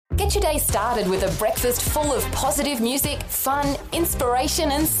Get your day started with a breakfast full of positive music, fun, inspiration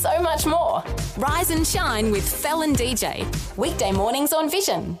and so much more. Rise and shine with Fel and DJ. Weekday mornings on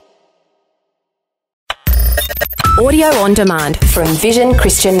Vision. Audio on demand from Vision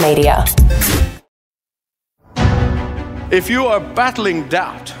Christian Media. If you are battling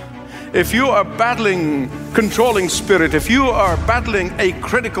doubt, if you are battling controlling spirit, if you are battling a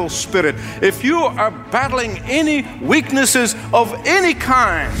critical spirit, if you are battling any weaknesses of any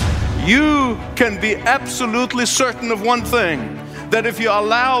kind, you can be absolutely certain of one thing, that if you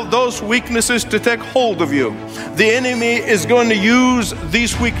allow those weaknesses to take hold of you, the enemy is going to use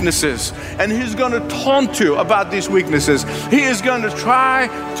these weaknesses and he's going to taunt you about these weaknesses. He is going to try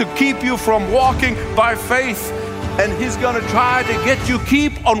to keep you from walking by faith, and he's going to try to get you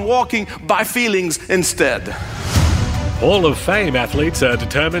keep on walking by feelings instead. Hall of Fame athletes are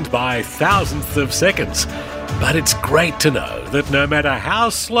determined by thousandths of seconds, but it's great to know that no matter how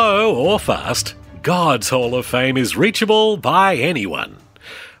slow or fast, God's Hall of Fame is reachable by anyone.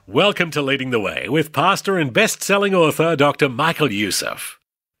 Welcome to Leading the Way with pastor and best-selling author Dr. Michael Youssef.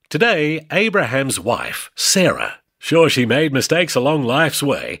 Today, Abraham's wife, Sarah. Sure, she made mistakes along life's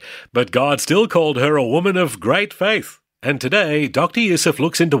way, but God still called her a woman of great faith. And today, Dr. Youssef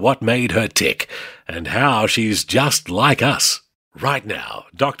looks into what made her tick and how she's just like us. Right now,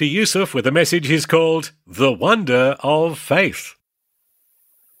 Dr. Youssef with a message he's called The Wonder of Faith.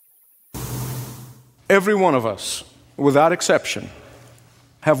 Every one of us, without exception,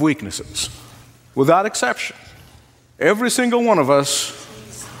 have weaknesses. Without exception. Every single one of us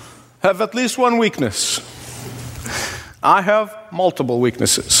have at least one weakness. I have multiple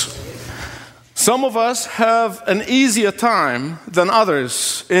weaknesses. Some of us have an easier time than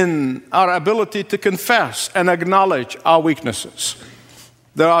others in our ability to confess and acknowledge our weaknesses.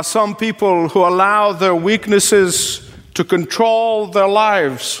 There are some people who allow their weaknesses to control their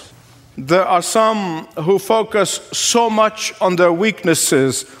lives. There are some who focus so much on their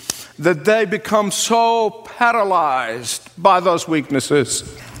weaknesses that they become so paralyzed by those weaknesses.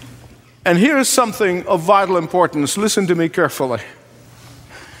 And here is something of vital importance. Listen to me carefully.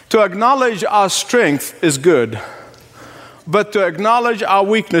 To acknowledge our strength is good, but to acknowledge our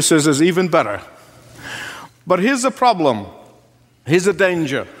weaknesses is even better. But here's the problem. Here's the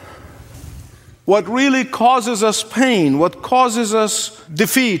danger. What really causes us pain, what causes us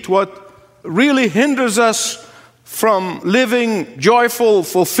defeat, what really hinders us from living joyful,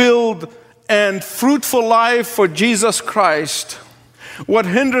 fulfilled, and fruitful life for Jesus Christ, what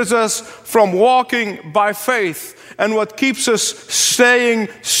hinders us from walking by faith, and what keeps us staying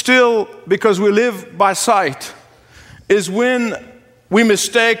still because we live by sight, is when we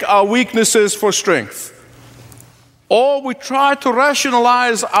mistake our weaknesses for strength. Or we try to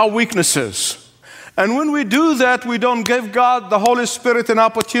rationalize our weaknesses. And when we do that, we don't give God, the Holy Spirit, an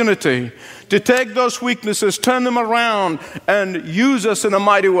opportunity to take those weaknesses, turn them around, and use us in a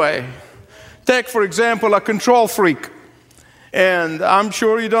mighty way. Take, for example, a control freak. And I'm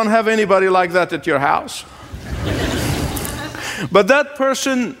sure you don't have anybody like that at your house. But that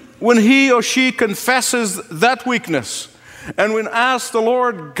person, when he or she confesses that weakness, and when asks the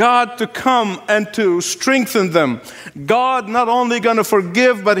Lord God to come and to strengthen them, God not only going to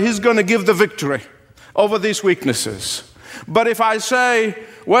forgive, but He's going to give the victory over these weaknesses. But if I say,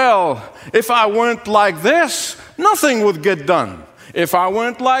 well, if I weren't like this, nothing would get done. If I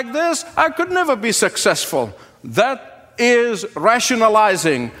weren't like this, I could never be successful. That is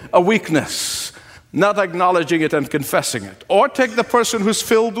rationalizing a weakness, not acknowledging it and confessing it. Or take the person who's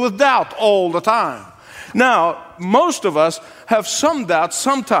filled with doubt all the time. Now, most of us have some doubt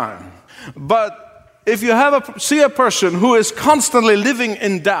sometime, but if you see a person who is constantly living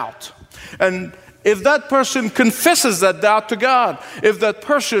in doubt, and if that person confesses that doubt to God, if that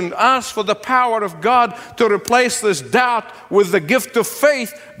person asks for the power of God to replace this doubt with the gift of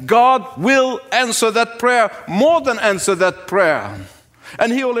faith, God will answer that prayer, more than answer that prayer.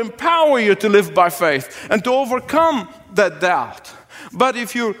 And He will empower you to live by faith and to overcome that doubt. But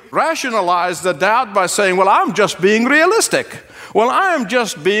if you rationalize the doubt by saying, well, I'm just being realistic, well, I am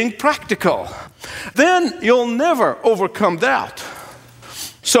just being practical, then you'll never overcome doubt.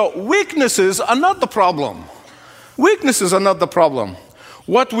 So weaknesses are not the problem. Weaknesses are not the problem.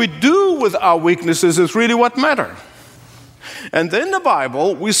 What we do with our weaknesses is really what matters. And in the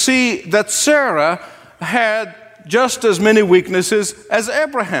Bible, we see that Sarah had just as many weaknesses as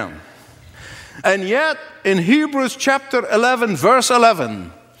Abraham. And yet, in Hebrews chapter 11, verse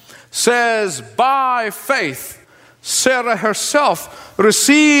 11, says, by faith, Sarah herself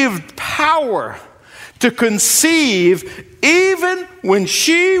received power to conceive even when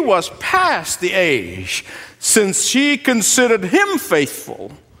she was past the age, since she considered him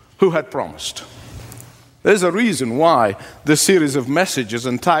faithful who had promised. There's a reason why this series of messages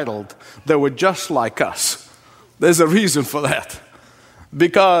entitled, "They Were Just Like Us." There's a reason for that.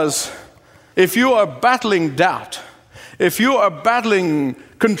 Because if you are battling doubt, if you are battling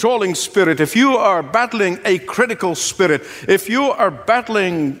controlling spirit, if you are battling a critical spirit, if you are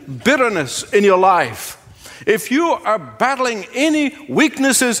battling bitterness in your life, if you are battling any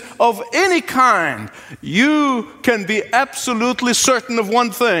weaknesses of any kind, you can be absolutely certain of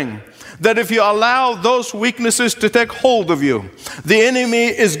one thing: that if you allow those weaknesses to take hold of you, the enemy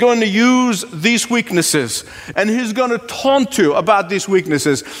is going to use these weaknesses, and he's going to taunt you about these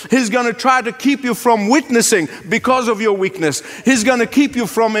weaknesses. He's going to try to keep you from witnessing because of your weakness. He's going to keep you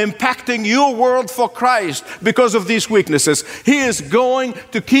from impacting your world for Christ because of these weaknesses. He is going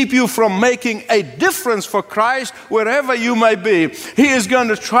to keep you from making a difference for Christ wherever you may be. He is going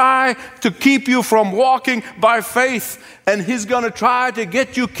to try to keep you from walking by faith, and he's going to try to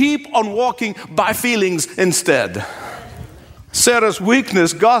get you keep on walking by feelings instead. Sarah's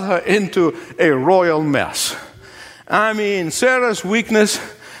weakness got her into a royal mess. I mean, Sarah's weakness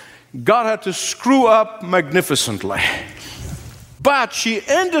got her to screw up magnificently. But she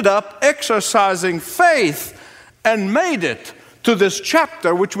ended up exercising faith and made it to this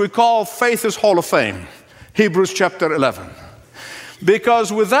chapter which we call Faith's Hall of Fame, Hebrews chapter 11.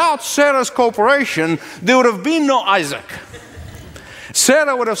 Because without Sarah's cooperation, there would have been no Isaac.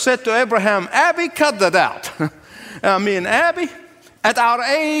 Sarah would have said to Abraham, "Abby, cut that out." I mean, Abby, at our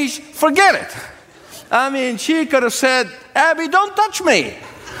age, forget it. I mean, she could have said, "Abby, don't touch me."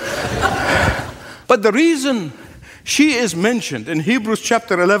 But the reason she is mentioned in Hebrews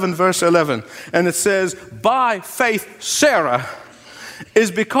chapter 11, verse 11, and it says, "By faith Sarah,"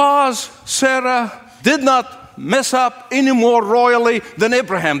 is because Sarah did not mess up any more royally than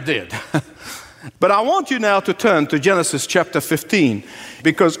Abraham did. But I want you now to turn to Genesis chapter 15,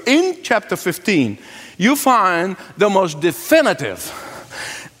 because in chapter 15, you find the most definitive,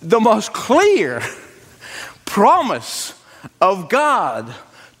 the most clear promise of God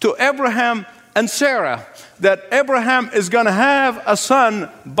to Abraham and Sarah, that Abraham is going to have a son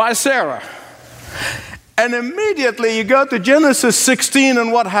by Sarah. And immediately you go to Genesis 16,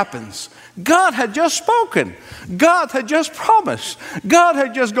 and what happens? God had just spoken. God had just promised. God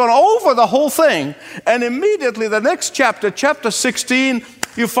had just gone over the whole thing. And immediately the next chapter, chapter 16,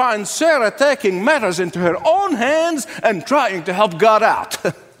 you find Sarah taking matters into her own hands and trying to help God out.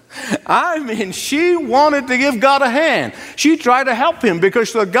 I mean, she wanted to give God a hand. She tried to help him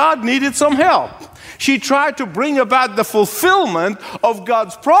because God needed some help. She tried to bring about the fulfillment of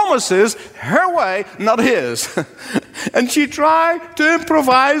God's promises her way, not his. And she tried to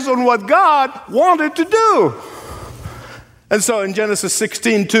improvise on what God wanted to do. And so in Genesis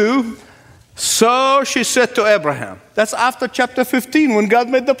 16:2, so she said to Abraham. That's after chapter 15 when God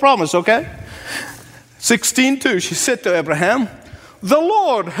made the promise, okay? 16:2, she said to Abraham, "The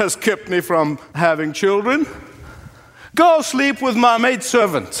Lord has kept me from having children. Go sleep with my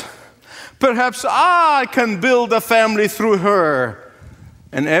maidservant. Perhaps I can build a family through her."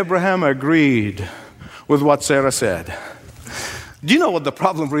 And Abraham agreed with what Sarah said. Do you know what the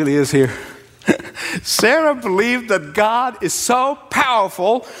problem really is here? Sarah believed that God is so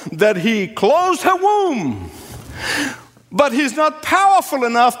powerful that he closed her womb. But he's not powerful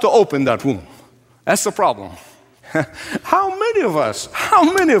enough to open that womb. That's the problem. How many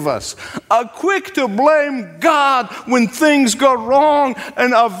of us are quick to blame God when things go wrong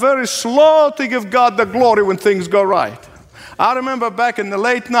and are very slow to give God the glory when things go right? I remember back in the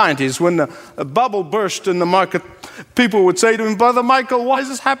late 90s when a bubble burst in the market, people would say to me, "Brother Michael, why has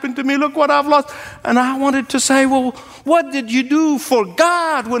this happened to me? Look what I've lost." And I wanted to say, well, what did you do for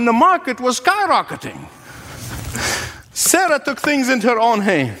God when the market was skyrocketing? Sarah took things into her own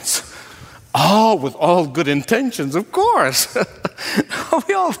hands. Oh, with all good intentions, of course.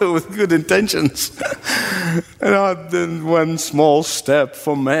 We all do with good intentions. Then one small step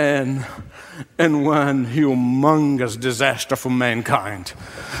for man and one humongous disaster for mankind.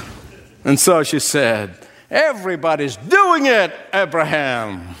 And so she said, "Everybody's doing it,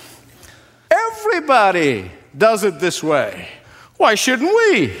 Abraham. Everybody does it this way. Why shouldn't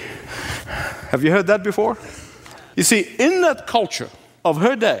we?" Have you heard that before? You see, in that culture of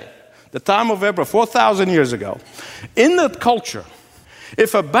her day, the time of Abraham, 4,000 years ago, in that culture,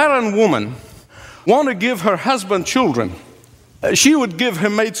 if a barren woman wanted to give her husband children, she would give her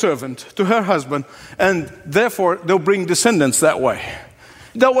maidservant to her husband, and therefore they'll bring descendants that way.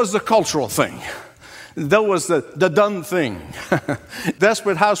 That was the cultural thing. That was the done thing.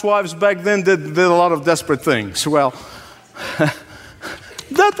 Desperate housewives back then did a lot of desperate things. Well,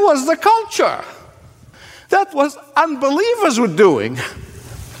 that was the culture. That was unbelievers were doing.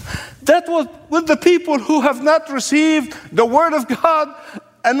 That was with the people who have not received the Word of God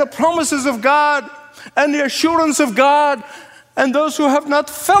and the promises of God and the assurance of God, and those who have not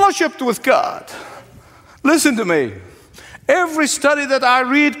fellowshiped with God. Listen to me. Every study that I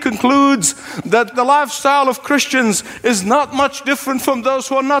read concludes that the lifestyle of Christians is not much different from those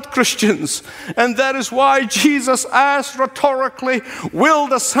who are not Christians. And that is why Jesus asked rhetorically, will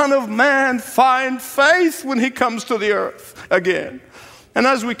the Son of Man find faith when he comes to the earth again? And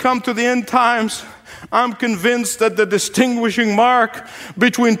as we come to the end times, I'm convinced that the distinguishing mark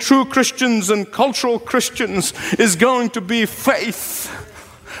between true Christians and cultural Christians is going to be faith.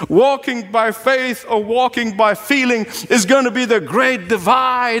 Walking by faith or walking by feeling is going to be the great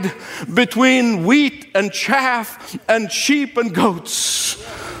divide between wheat and chaff and sheep and goats.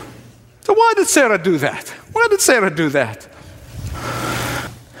 So why did Sarah do that? Why did Sarah do that?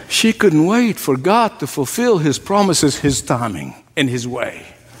 She couldn't wait for God to fulfill his promises, his timing, in his way.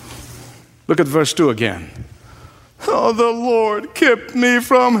 Look at verse 2 again. Oh, the Lord kept me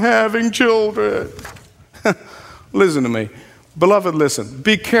from having children. Listen to me. Beloved, listen.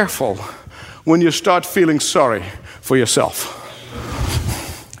 Be careful when you start feeling sorry for yourself.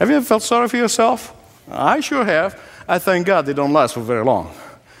 Have you ever felt sorry for yourself? I sure have. I thank God they don't last for very long.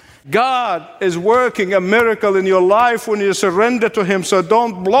 God is working a miracle in your life when you surrender to him, so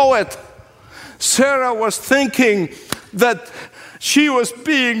don't blow it. Sarah was thinking that she was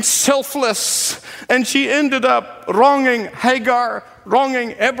being selfless, and she ended up wronging Hagar,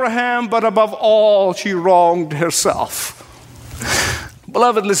 wronging Abraham, but above all, she wronged herself.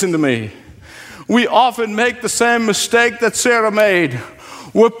 Beloved, listen to me. We often make the same mistake that Sarah made.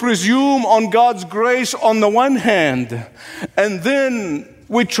 We presume on God's grace on the one hand, and then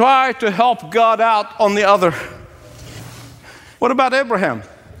we try to help God out on the other. What about Abraham?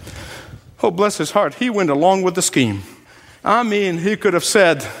 Oh, bless his heart. He went along with the scheme. I mean, he could have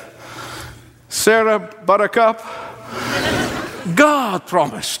said, Sarah, buttercup, God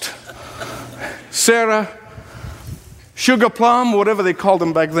promised. Sarah, sugar plum, whatever they called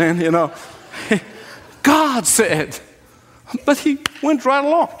them back then, God said. But he went right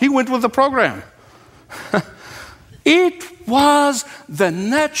along. He went with the program. It was the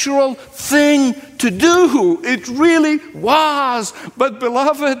natural thing to do. It really was. But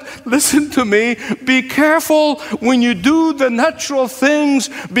beloved, listen to me. Be careful when you do the natural things,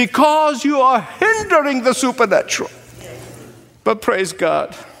 because you are hindering the supernatural. But praise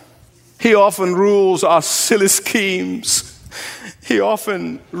God, he often rules our silly schemes. He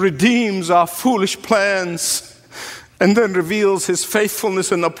often redeems our foolish plans and then reveals his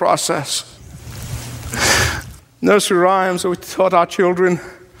faithfulness in the process. Nursery rhymes we taught our children,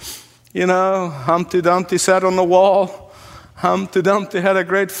 Humpty Dumpty sat on the wall. Humpty Dumpty had a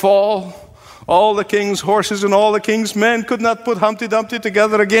great fall. All the king's horses and all the king's men could not put Humpty Dumpty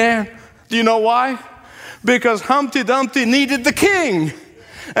together again. Do you know why? Because Humpty Dumpty needed the king.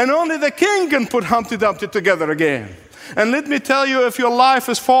 And only the king can put Humpty Dumpty together again. And let me tell you, if your life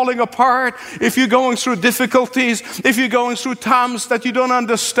is falling apart, if you're going through difficulties, if you're going through times that you don't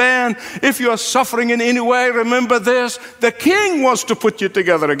understand, if you're suffering in any way, remember this: the king wants to put you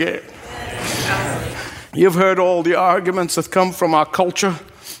together again. You've heard all the arguments that come from our culture.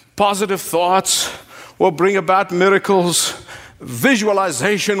 Positive thoughts will bring about miracles.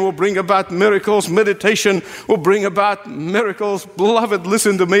 Visualization will bring about miracles. Meditation will bring about miracles. Beloved,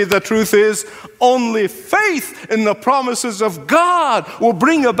 listen to me. The truth is, only faith in the promises of God will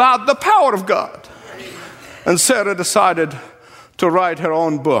bring about the power of God. And Sarah decided to write her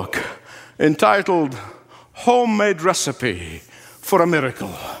own book entitled Homemade Recipe for a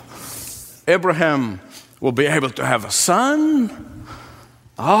Miracle. Abraham will be able to have a son.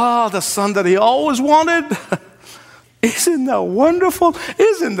 The son that he always wanted. Isn't that wonderful?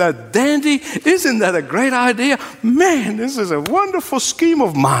 Isn't that dandy? Isn't that a great idea? Man, this is a wonderful scheme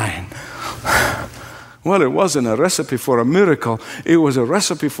of mine. Well, it wasn't a recipe for a miracle. It was a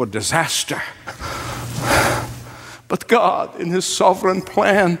recipe for disaster. But God, in his sovereign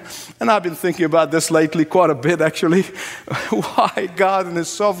plan, and I've been thinking about this lately quite a bit actually, why God in his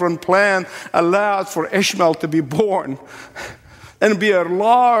sovereign plan allowed for Ishmael to be born and be a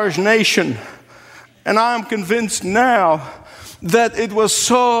large nation. And I'm convinced now that it was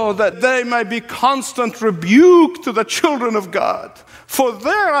so that they might be constant rebuke to the children of God for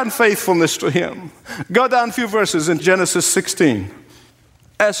their unfaithfulness to him. Go down a few verses in Genesis 16.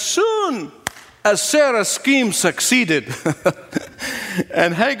 As soon as Sarah's scheme succeeded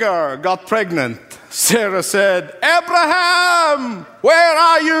and Hagar got pregnant, Sarah said, Abraham, where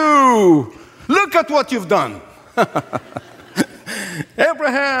are you? Look at what you've done.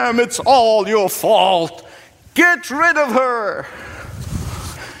 Abraham, it's all your fault. Get rid of her.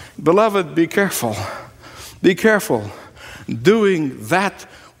 Beloved, be careful. Be careful doing that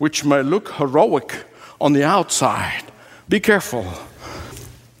which may look heroic on the outside. Be careful.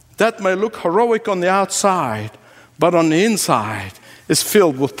 That may look heroic on the outside, but on the inside is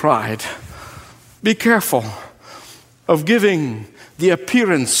filled with pride. Be careful of giving the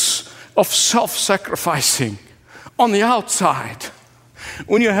appearance of self-sacrificing on the outside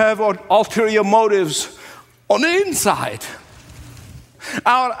when you have ulterior motives on the inside.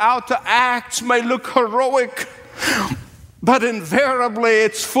 Our outer acts may look heroic, but invariably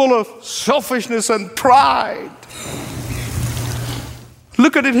it's full of selfishness and pride.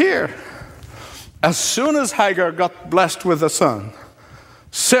 Look at it here. As soon as Hagar got blessed with a son,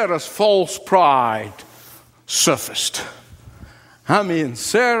 Sarah's false pride surfaced. I mean,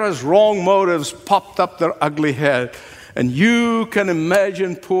 Sarah's wrong motives popped up their ugly head. And you can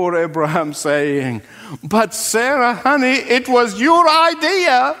imagine poor Abraham saying, "But Sarah, honey, it was your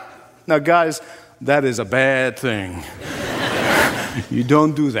idea." Now, guys, that is a bad thing. You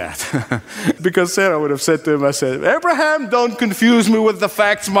don't do that. Because Sarah would have said to him, I said, "Abraham, don't confuse me with the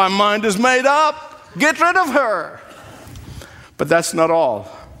facts. My mind is made up. Get rid of her." But that's not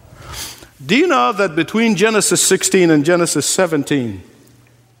all. Do you know that between Genesis 16 and Genesis 17,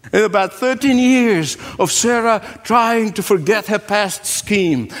 in about 13 years of Sarah trying to forget her past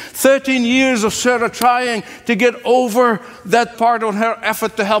scheme, 13 years of Sarah trying to get over that part of her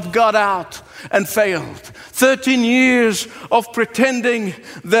effort to help God out and failed, 13 years of pretending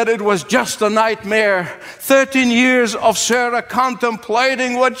that it was just a nightmare, 13 years of Sarah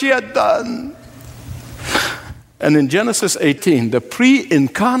contemplating what she had done. And in Genesis 18, the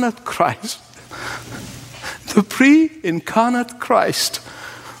pre-incarnate Christ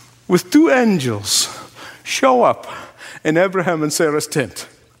with two angels show up in Abraham and Sarah's tent.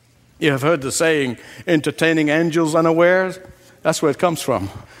 You have heard the saying, entertaining angels unawares? That's where it comes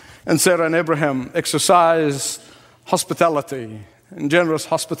from. And Sarah and Abraham exercised hospitality and generous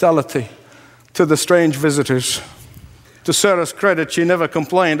hospitality to the strange visitors. To Sarah's credit, she never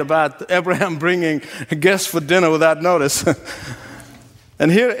complained about Abraham bringing guests for dinner without notice.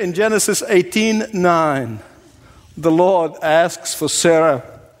 And here in Genesis 18:9, the Lord asks for Sarah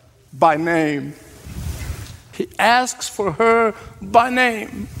by name. He asks for her by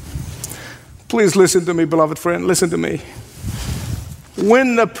name. Please listen to me, beloved friend. Listen to me.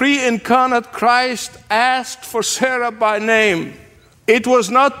 When the pre-incarnate Christ asked for Sarah by name, it was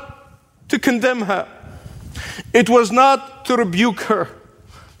not to condemn her. It was not to rebuke her.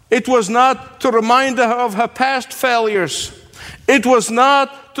 It was not to remind her of her past failures. It was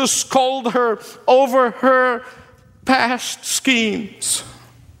not to scold her over her past schemes.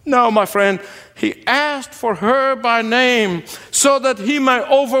 No, my friend, he asked for her by name so that he may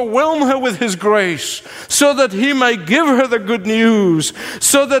overwhelm her with his grace, so that he may give her the good news,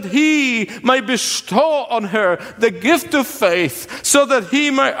 so that he may bestow on her the gift of faith, so that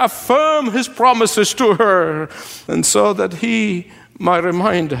he may affirm his promises to her, and so that he might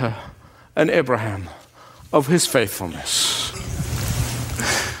remind her and Abraham of his faithfulness.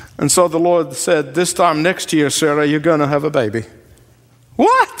 And so the Lord said, "This time next year, Sarah, you're going to have a baby."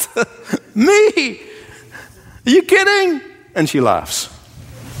 What? Me? Are you kidding? And she laughs.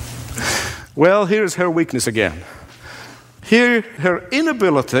 Well, here's her weakness again. Here, her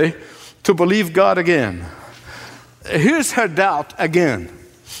inability to believe God again. Here's her doubt again.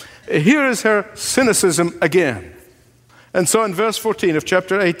 Here is her cynicism again. And so in verse 14 of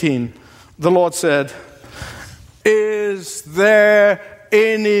chapter 18, the Lord said, "Is there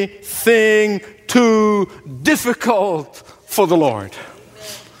anything too difficult for the Lord?"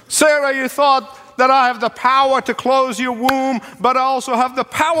 Sarah, you thought that I have the power to close your womb, but I also have the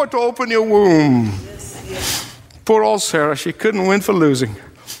power to open your womb. Yes. Poor old Sarah, she couldn't win for losing.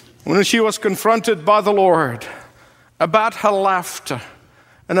 When she was confronted by the Lord about her laughter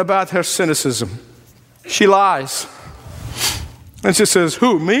and about her cynicism, she lies. And she says,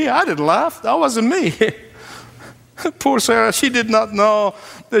 "Who, me? I didn't laugh. That wasn't me." Poor Sarah, she did not know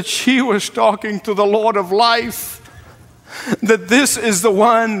that she was talking to the Lord of life. That this is the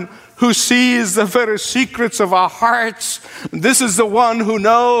one who sees the very secrets of our hearts. This is the one who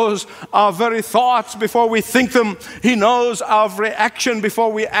knows our very thoughts before we think them. He knows our reaction before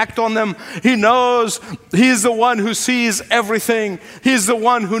we act on them. He knows He's the one who sees everything. He's the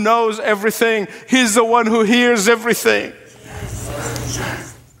one who knows everything. He's the one who hears everything.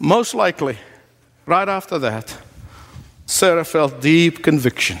 Most likely, right after that, Sarah felt deep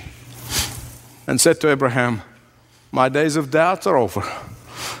conviction and said to Abraham, "My days of doubt are over.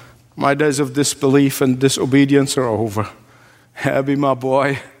 My days of disbelief and disobedience are over. Abby, my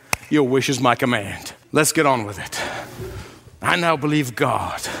boy, your wish is my command. Let's get on with it." I now believe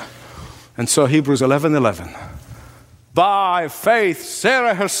God. And so Hebrews 11:11. By faith,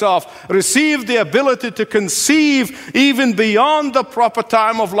 Sarah herself received the ability to conceive even beyond the proper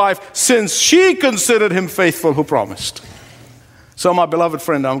time of life, since she considered him faithful who promised. So, my beloved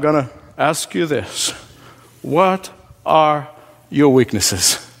friend, I'm going to ask you this. What are your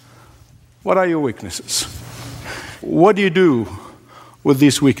weaknesses? What are your weaknesses? What do you do with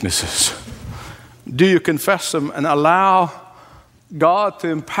these weaknesses? Do you confess them and allow God to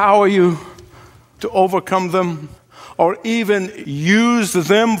empower you to overcome them, or even use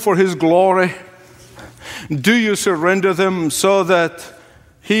them for His glory? Do you surrender them so that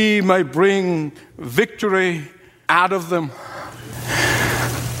He may bring victory out of them?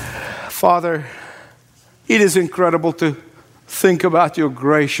 Father, it is incredible to think about your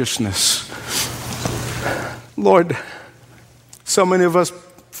graciousness. Lord, so many of us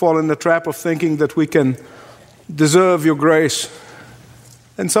fall in the trap of thinking that we can deserve your grace.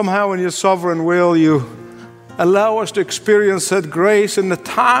 And somehow in your sovereign will, you allow us to experience that grace in the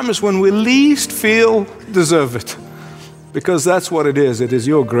times when we least feel deserve it. Because that's what it is. It is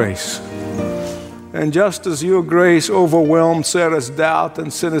your grace. And just as your grace overwhelmed Sarah's doubt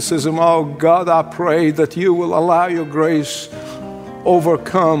and cynicism, oh God, I pray that you will allow your grace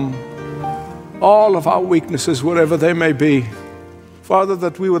overcome all of our weaknesses, whatever they may be. Father,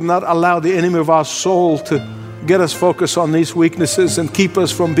 that we would not allow the enemy of our soul to get us focused on these weaknesses and keep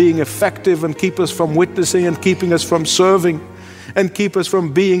us from being effective and keep us from witnessing and keeping us from serving and keep us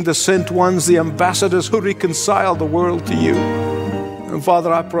from being the sent ones, the ambassadors who reconcile the world to you. And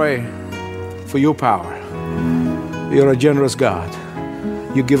Father, I pray for your power. You're a generous God.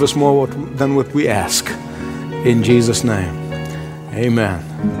 You give us more than what we ask. In Jesus' name, amen.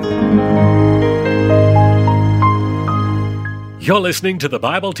 You're listening to the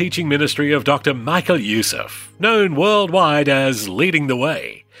Bible teaching ministry of Dr. Michael Youssef, known worldwide as Leading the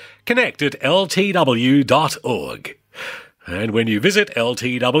Way. Connect at ltw.org. And when you visit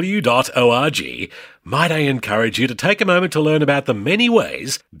ltw.org, might I encourage you to take a moment to learn about the many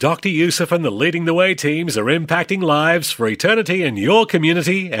ways Dr. Youssef and the Leading the Way teams are impacting lives for eternity in your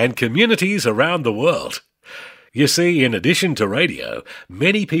community and communities around the world. You see, in addition to radio,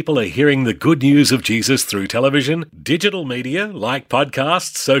 many people are hearing the good news of Jesus through television, digital media like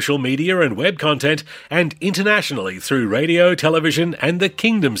podcasts, social media and web content, and internationally through radio, television and the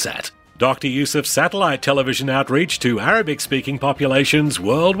KingdomSat, Dr. Youssef's satellite television outreach to Arabic-speaking populations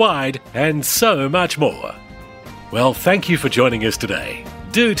worldwide, and so much more. Well, thank you for joining us today.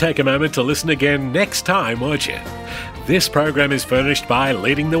 Do take a moment to listen again next time, won't you? This program is furnished by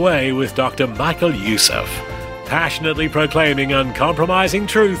Leading the Way with Dr. Michael Youssef, passionately proclaiming uncompromising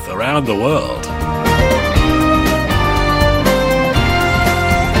truth around the world.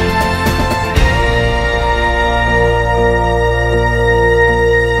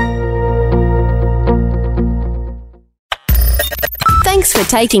 Thanks for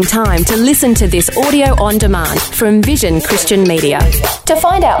taking time to listen to this audio on demand from Vision Christian Media. To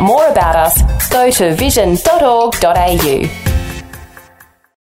find out more about us, go to vision.org.au.